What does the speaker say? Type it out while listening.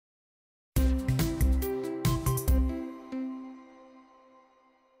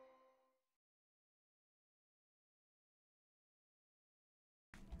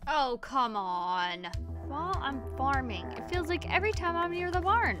Oh, come on. While I'm farming, it feels like every time I'm near the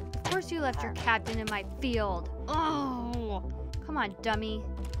barn. Of course you left your captain in my field. Oh, come on, dummy.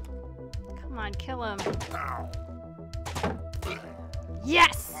 Come on, kill him.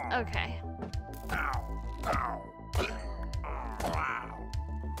 Yes! Okay.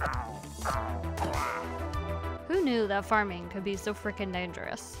 Who knew that farming could be so freaking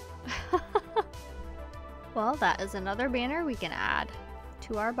dangerous? Well, that is another banner we can add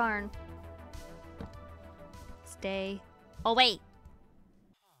to our barn. Stay away.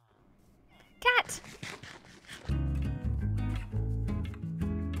 Cat!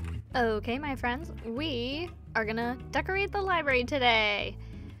 Okay, my friends, we are gonna decorate the library today.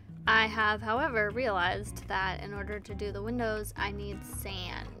 I have, however, realized that in order to do the windows, I need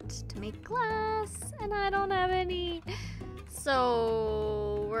sand to make glass, and I don't have any.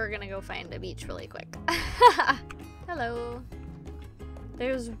 So we're gonna go find a beach really quick. Hello.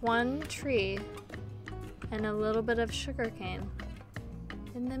 There's one tree and a little bit of sugarcane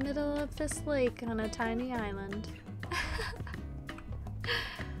in the middle of this lake on a tiny island.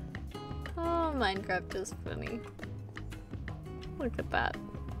 Oh, Minecraft is funny. Look at that.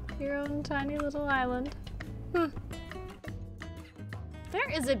 Your own tiny little island. There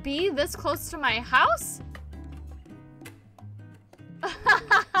is a bee this close to my house?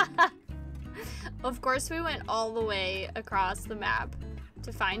 Of course, we went all the way across the map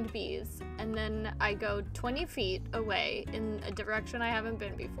to find bees, and then I go 20 feet away in a direction I haven't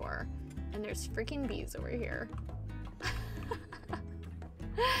been before, and there's freaking bees over here.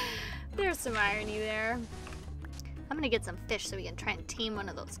 There's some irony there. I'm gonna get some fish so we can try and tame one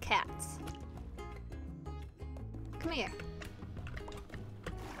of those cats. Come here.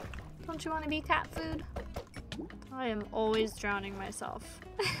 Don't you want to be cat food? I am always drowning myself.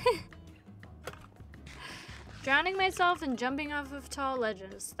 Drowning myself and jumping off of tall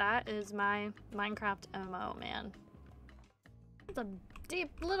ledges. That is my Minecraft MO, man. It's a deep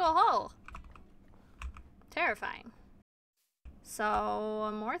little hole. Terrifying. So,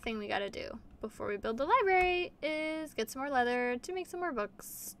 one more thing we gotta do before we build the library is get some more leather to make some more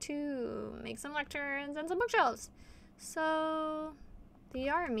books, to make some lecterns and some bookshelves. So, the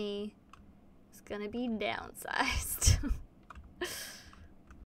army is gonna be downsized.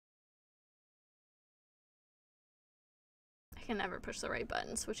 I can never push the right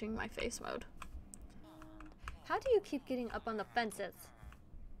button, switching my face mode. How do you keep getting up on the fences?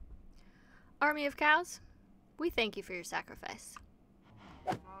 Army of cows, we thank you for your sacrifice.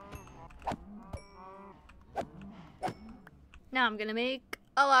 Now I'm gonna make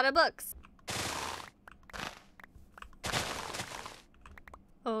a lot of books.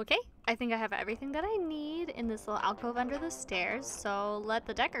 Okay, I think I have everything that I need in this little alcove under the stairs, so let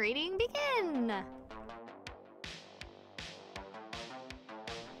the decorating begin!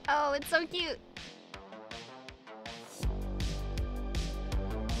 Oh, it's so cute!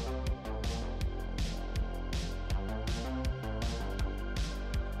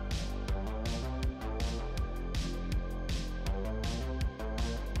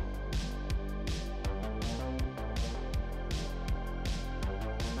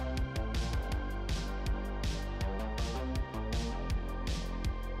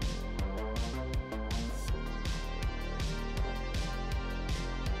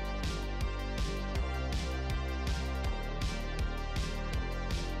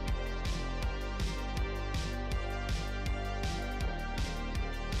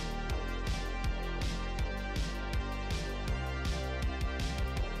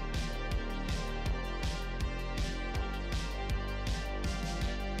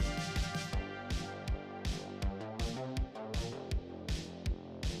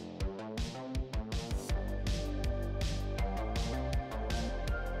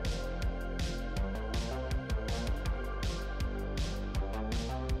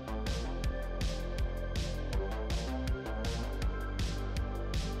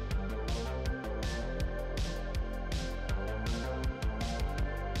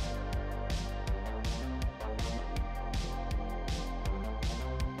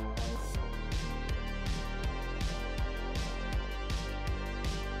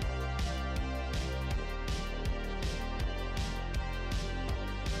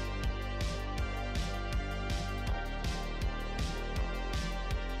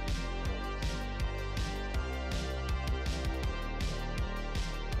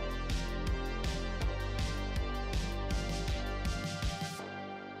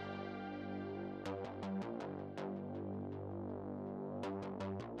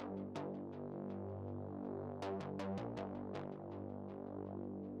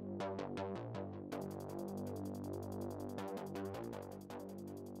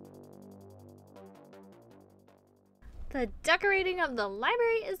 The decorating of the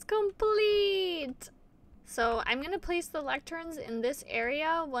library is complete! So I'm gonna place the lecterns in this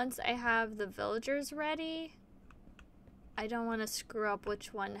area once I have the villagers ready. I don't want to screw up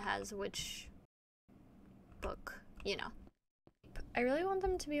which one has which book, you know. I really want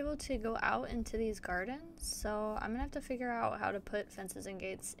them to be able to go out into these gardens, so I'm gonna have to figure out how to put fences and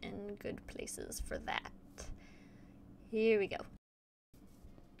gates in good places for that. Here we go.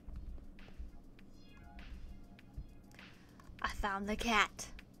 I found the cat.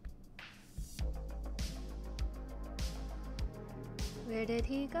 Where did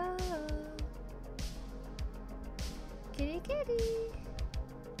he go? Kitty, kitty.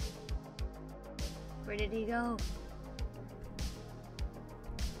 Where did he go?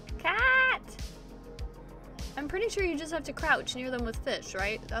 Cat! I'm pretty sure you just have to crouch near them with fish,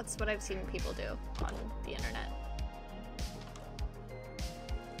 right? That's what I've seen people do on the internet.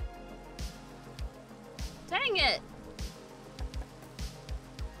 Dang it!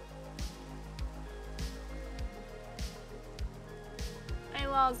 I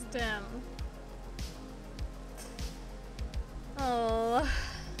lost him. Oh.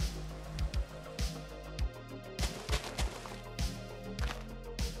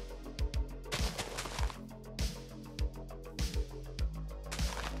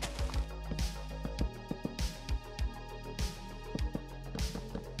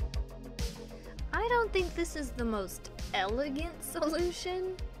 I don't think this is the most elegant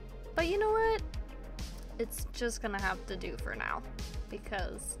solution, but you know what? It's just gonna have to do for now,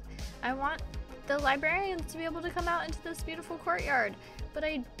 because I want the librarians to be able to come out into this beautiful courtyard, but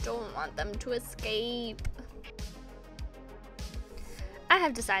I don't want them to escape. I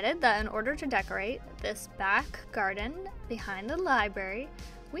have decided that in order to decorate this back garden behind the library,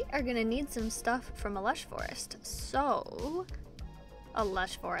 we are gonna need some stuff from a lush forest. So, a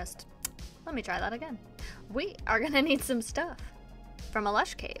lush forest. Let me try that again. We are gonna need some stuff from a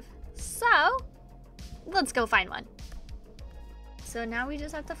lush cave. So, let's go find one. So now we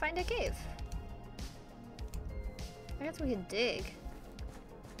just have to find a cave. I guess we could dig.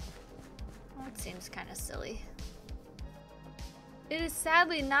 Well, that seems kind of silly. It is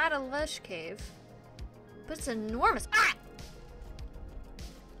sadly not a lush cave, but it's enormous. Ah!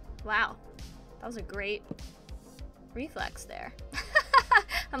 Wow, that was a great reflex there.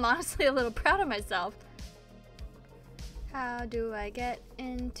 I'm honestly a little proud of myself. How do I get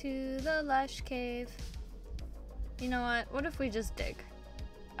into the lush cave? You know what? What if we just dig?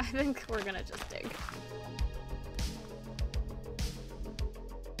 I think we're gonna just dig.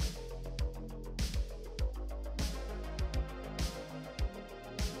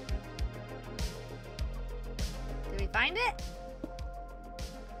 Did we find it?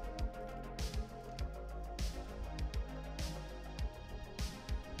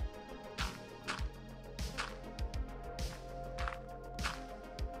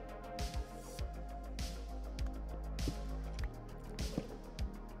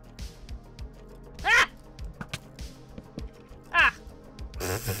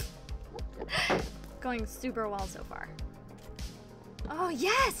 Going super well so far. Oh,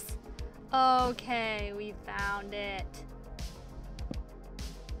 yes! Okay, we found it.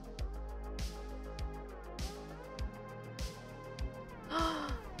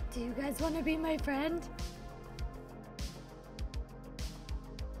 Do you guys want to be my friend?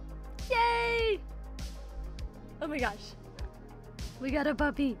 Yay! Oh my gosh. We got a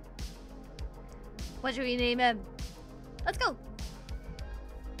puppy. What should we name him? Let's go.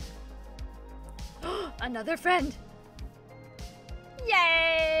 Another friend.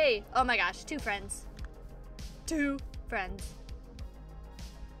 Yay! Oh my gosh, 2 friends. 2 friends.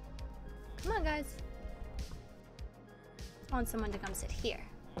 Come on, guys. I want someone to come sit here.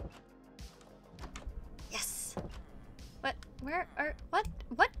 Yes. What? Where are... What?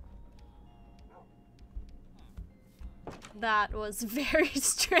 What? That was very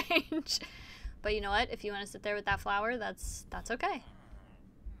strange. But you know what? If you want to sit there with that flower, that's okay.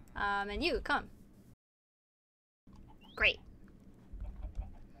 And you, come. Great.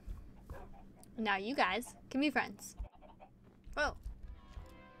 Now you guys can be friends. Whoa.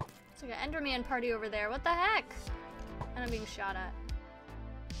 It's like an Enderman party over there. What the heck? And I'm being shot at.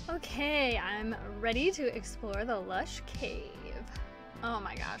 Okay, I'm ready to explore the lush cave. Oh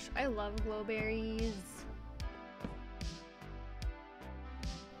my gosh, I love glowberries.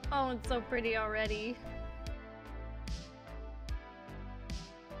 Oh, it's so pretty already.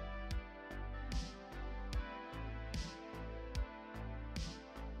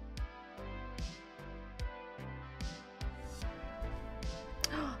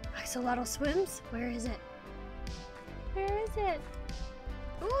 Axolotl swims? Where is it? Where is it?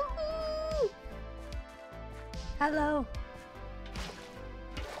 Ooh! Hello.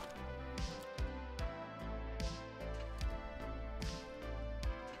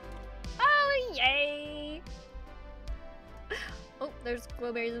 Oh, yay. Oh, there's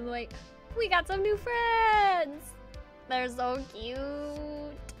blueberries in the way. We got some new friends. They're so cute.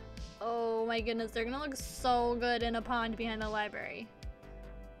 Oh my goodness, they're gonna look so good in a pond behind the library.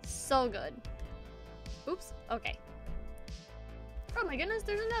 So good. Oops, okay. Oh my goodness,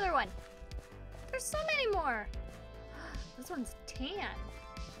 there's another one. There's so many more. This one's tan.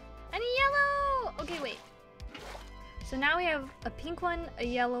 And a yellow! Okay, wait. So now we have a pink one, a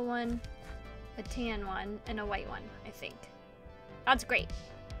yellow one, a tan one, and a white one, I think. That's great.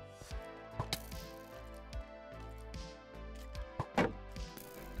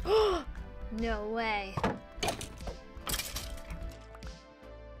 No way.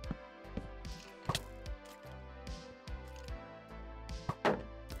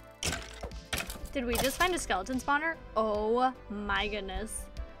 Did we just find a skeleton spawner? Oh my goodness.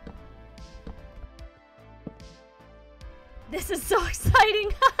 This is so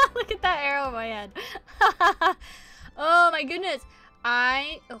exciting. Look at that arrow in my head. Oh my goodness.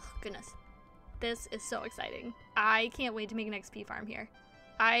 Oh goodness. This is so exciting. I can't wait to make an XP farm here.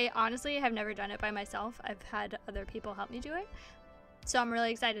 I honestly have never done it by myself. I've had other people help me do it. So I'm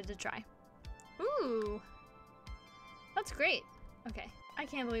really excited to try. Ooh. That's great. Okay. I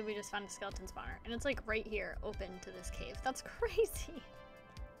can't believe we just found a skeleton spawner. And it's like right here, open to this cave. That's crazy.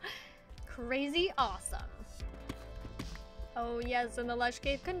 Crazy awesome. Oh yes, and the lush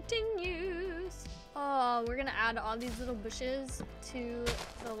cave continues. Oh, we're gonna add all these little bushes to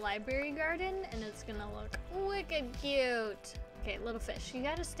the library garden and it's gonna look wicked cute. Okay, little fish, you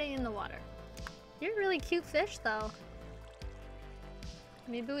gotta stay in the water. You're a really cute fish though.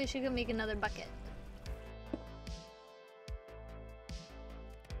 Maybe we should go make another bucket.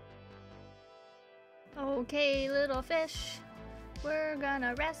 Okay, little fish, we're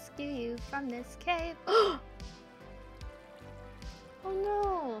gonna rescue you from this cave. Oh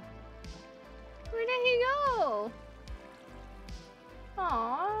no! Where did he go?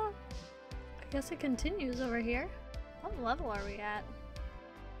 Aww. I guess it continues over here. What level are we at?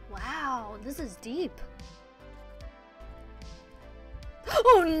 Wow, this is deep.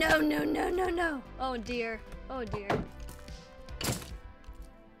 Oh no, no, no, no, no! Oh dear, oh dear.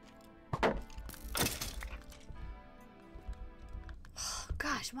 Oh,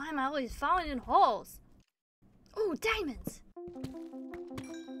 gosh, why am I always falling in holes? Oh, diamonds!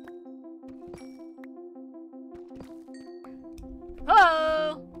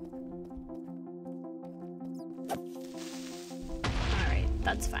 Oh! Alright,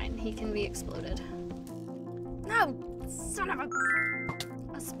 that's fine. He can be exploded. No! Son of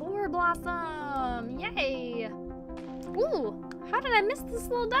a spore blossom! Yay! Ooh! How did I miss this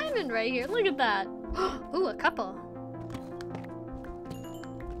little diamond right here? Look at that! Ooh, a couple.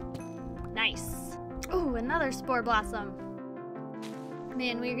 Nice. Ooh, another spore blossom.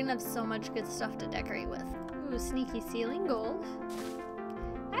 Man, we're gonna have so much good stuff to decorate with. Ooh, sneaky ceiling gold.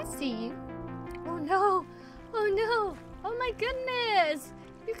 I see you. Oh no! Oh no! Oh my goodness!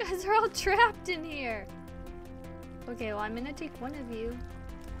 You guys are all trapped in here. Okay, well I'm gonna take one of you.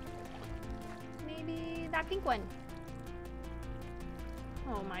 Maybe that pink one.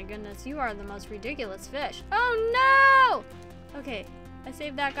 Oh my goodness, you are the most ridiculous fish. Oh no! Okay, I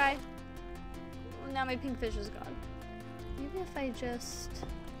saved that guy. Now my pink fish is gone. Maybe if I just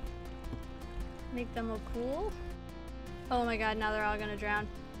make them look cool. Oh my god, now they're all gonna drown.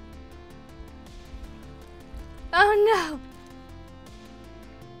 Oh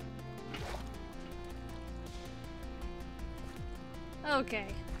no! Okay,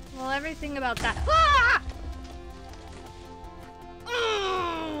 well everything about that. Ah!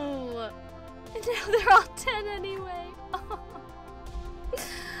 Oh! And now they're all dead anyway. Oh.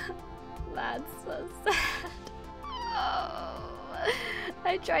 That's so sad. Oh.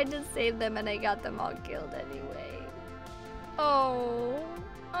 I tried to save them and I got them all killed anyway. Oh.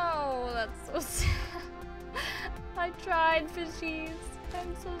 Oh, that's so sad. I tried, fishies.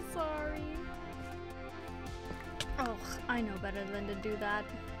 I'm so sorry. Oh, I know better than to do that.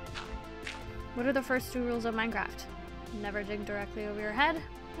 What are the first 2 rules of Minecraft? Never dig directly over your head.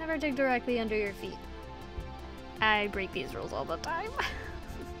 Never dig directly under your feet. I break these rules all the time.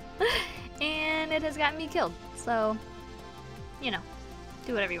 And it has gotten me killed. So, you know,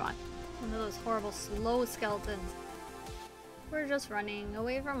 do whatever you want. One of those horrible slow skeletons. We're just running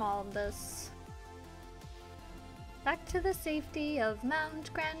away from all of this. Back to the safety of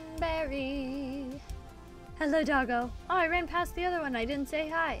Mount Cranberry. Hello, doggo. Oh, I ran past the other one. I didn't say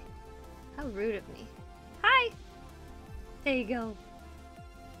hi. How rude of me. Hi! There you go.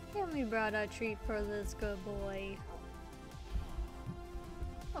 And we brought a treat for this good boy.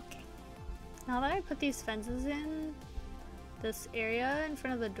 Okay. Now that I put these fences in, this area in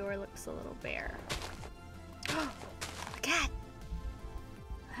front of the door looks a little bare. Oh, a cat!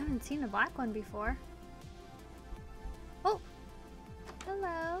 I haven't seen a black one before. Oh!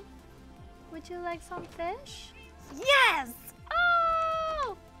 Hello. Would you like some fish? Yes!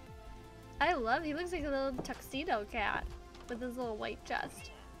 Oh! He looks like a little tuxedo cat with his little white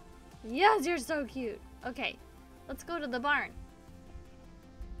chest. Yes, you're so cute. Okay, let's go to the barn.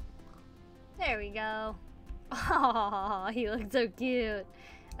 There we go. Oh, he looks so cute.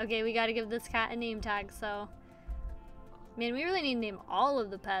 Okay, we gotta give this cat a name tag, so. Man, we really need to name all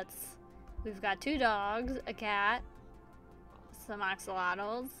of the pets. We've got 2 dogs, a cat, some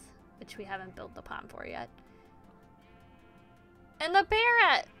axolotls, which we haven't built the pond for yet, and the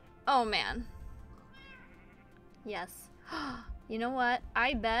parrot! Oh man. Yes. You know what?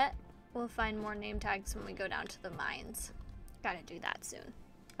 I bet we'll find more name tags when we go down to the mines. Gotta do that soon.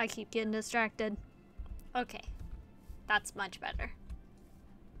 I keep getting distracted. Okay. That's much better.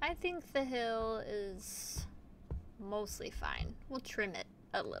 I think the hill is mostly fine. We'll trim it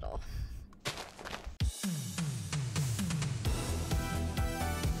a little.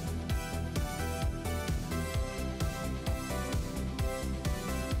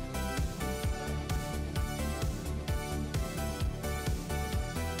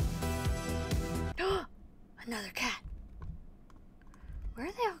 Another cat. Where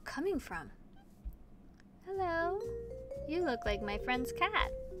are they all coming from? Hello. You look like my friend's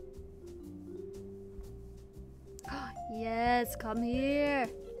cat. Yes, come here.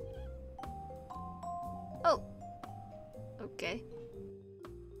 Oh. Okay.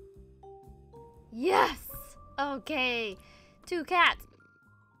 Yes! Okay. 2 cats.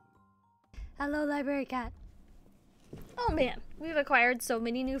 Hello, library cat. Oh man, we've acquired so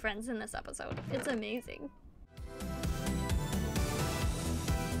many new friends in this episode. It's amazing.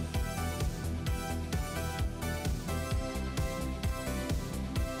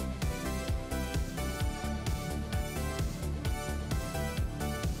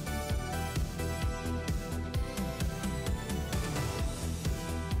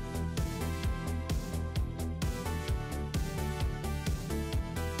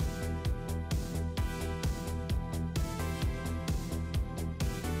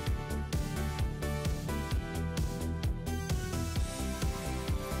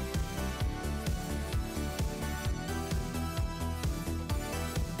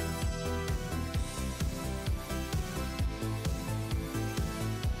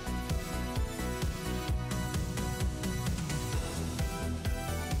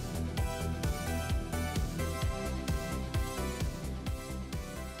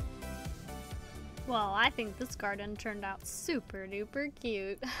 Well, I think this garden turned out super duper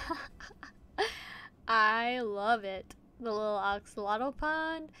cute. I love it. The little axolotl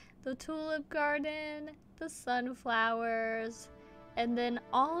pond, the tulip garden, the sunflowers, and then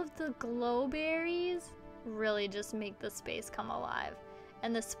all of the glowberries really just make the space come alive.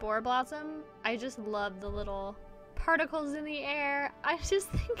 And the spore blossom, I just love the little particles in the air. I just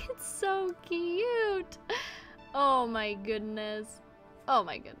think it's so cute. Oh my goodness. Oh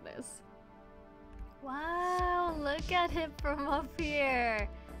my goodness. Wow, look at it from up here.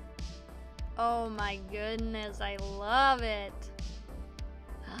 Oh my goodness, I love it.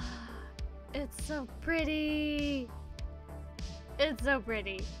 It's so pretty. It's so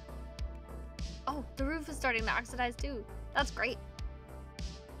pretty. Oh, the roof is starting to oxidize too. That's great.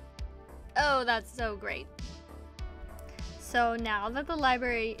 Oh, that's so great. So now that the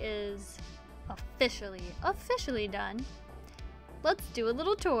library is officially done, let's do a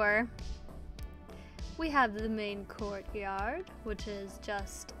little tour. We have the main courtyard, which is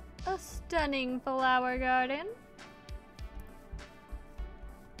just a stunning flower garden.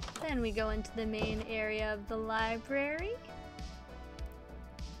 Then we go into the main area of the library.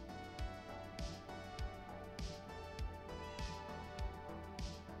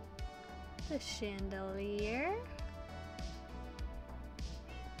 The chandelier.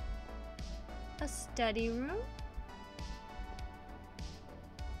 A study room.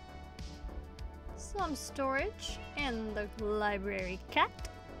 Some storage and the library cat.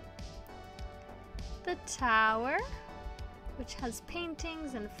 The tower, which has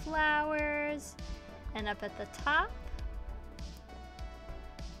paintings and flowers, and up at the top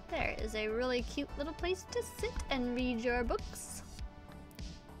there is a really cute little place to sit and read your books.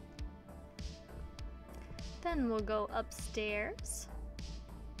 Then we'll go upstairs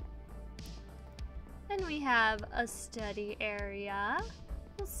and we have a study area.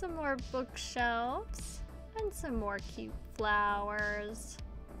 Some more bookshelves and some more cute flowers.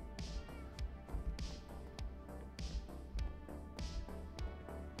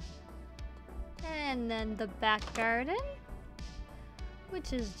 And then the back garden,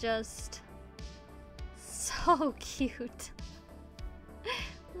 which is just so cute.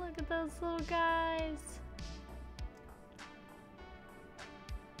 Look at those little guys.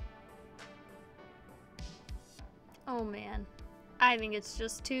 Oh man, I think it's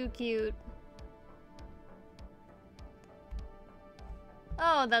just too cute.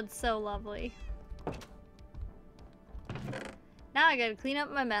 Oh, that's so lovely. Now I gotta clean up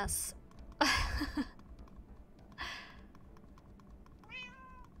my mess.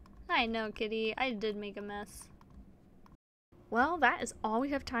 I know, kitty. I did make a mess. Well, that is all we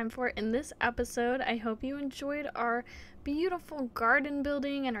have time for in this episode. I hope you enjoyed our beautiful garden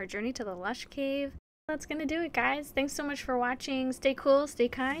building and our journey to the Lush Cave. That's gonna do it, guys. Thanks so much for watching. Stay cool, stay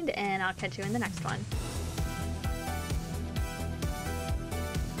kind, and I'll catch you in the next one.